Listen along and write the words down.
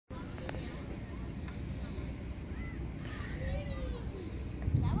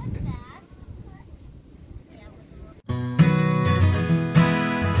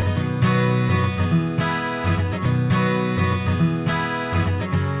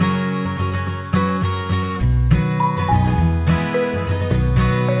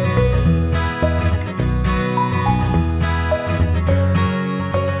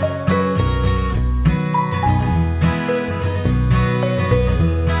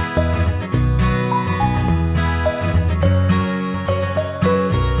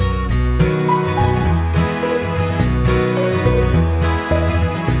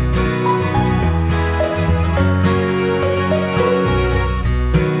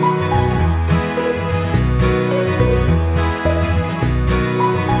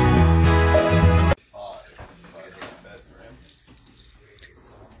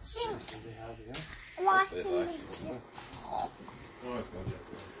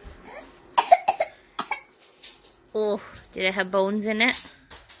Oh, did it have bones in it?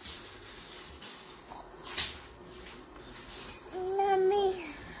 Mommy.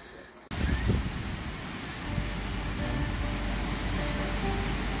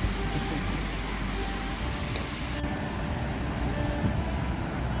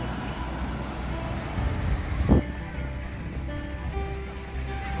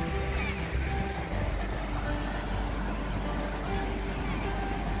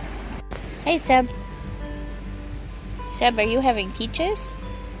 Hey, Seb. Seb, are you having peaches?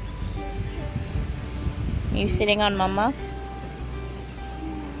 Are you sitting on Mama?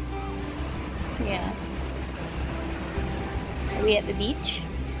 Yeah. Are we at the beach?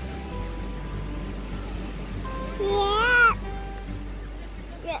 Yeah.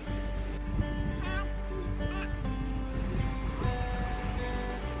 Yeah.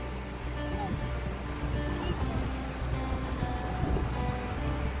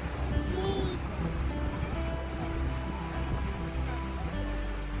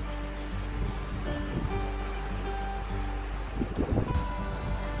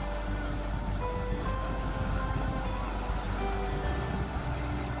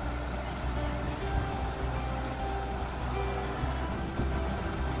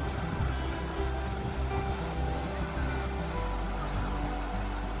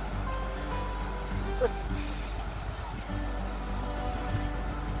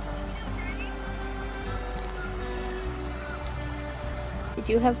 Did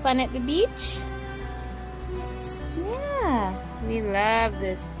you have fun at the beach? Yeah, we love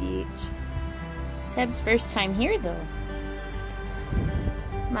this beach. Seb's first time here though.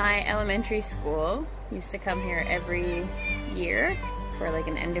 My elementary school used to come here every year for like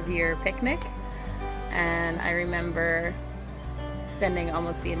an end of year picnic, and I remember spending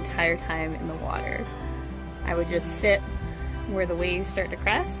almost the entire time in the water. I would just sit where the waves start to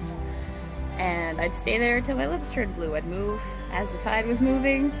crest, and I'd stay there until my lips turned blue. I'd move as the tide was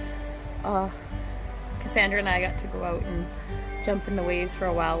moving. Cassandra and I got to go out and jump in the waves for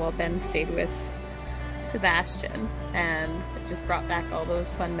a while Ben stayed with Sebastian, and it just brought back all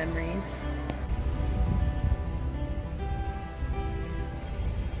those fun memories.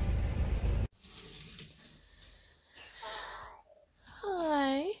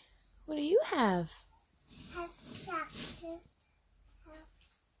 Hi, what do you have? Have chocolate.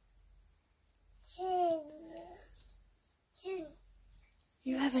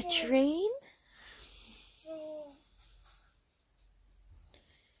 You have a train?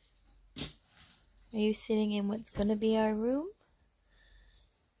 Are you sitting in what's gonna be our room?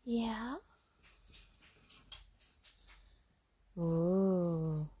 Yeah.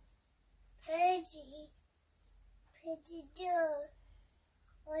 Ooh. Pretty door.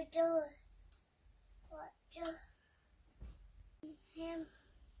 Or door. Ham.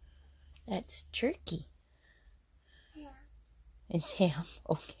 That's turkey. Yeah. It's ham.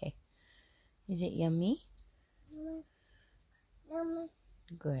 Okay. Is it yummy? Yummy.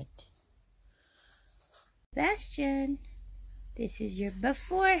 Good. Sebastian, this is your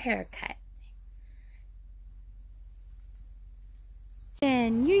before haircut.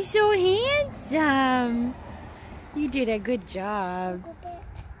 And you're so handsome. You did a good job.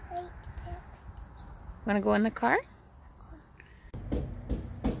 Want to go in the car?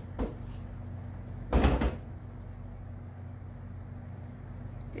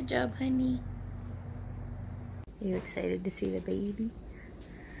 Good job, honey. Are you excited to see the baby?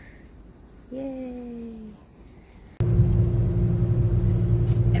 Yay!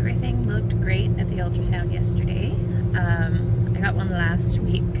 Everything looked great at the ultrasound yesterday. I got one last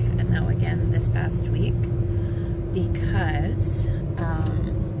week and now again this past week because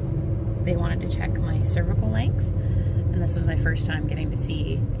they wanted to check my cervical length, and this was my first time getting to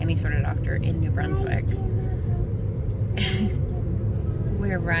see any sort of doctor in New Brunswick.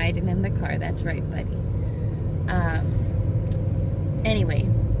 We're riding in the car, that's right, buddy. Anyway,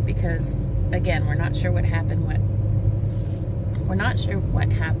 because again, we're not sure what happened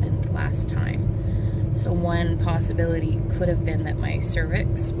last time. So one possibility could have been that my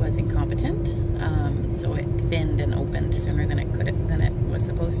cervix was incompetent, so it thinned and opened sooner than it was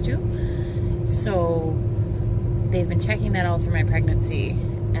supposed to. So they've been checking that all through my pregnancy,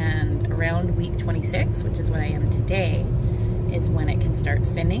 and around week 26, which is what I am today, is when it can start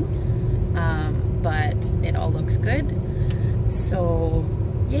thinning. But it all looks good, so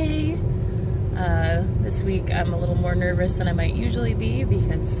yay. This week I'm a little more nervous than I might usually be,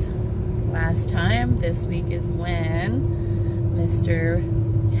 because last time this week is when Mr.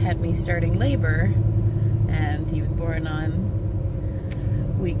 had me starting labor, and he was born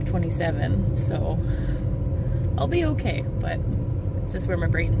on week 27, so I'll be okay, but it's just where my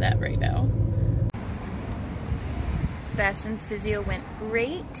brain's at right now. Sebastian's physio went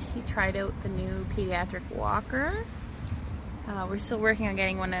great. He tried out the new pediatric walker. We're still working on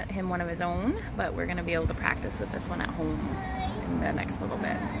getting him one of his own, but we're gonna be able to practice with this one at home in the next little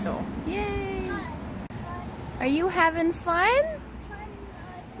bit. So, yay! Are you having fun?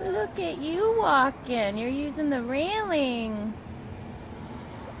 Look at you walking. You're using the railing.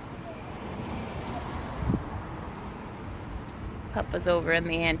 Papa's over in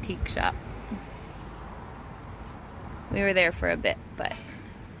the antique shop. We were there for a bit, but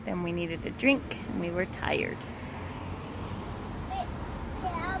then we needed a drink and we were tired.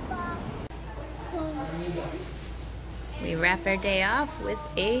 We wrap our day off with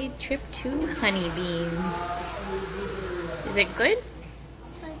a trip to Honeybeans. Is it good?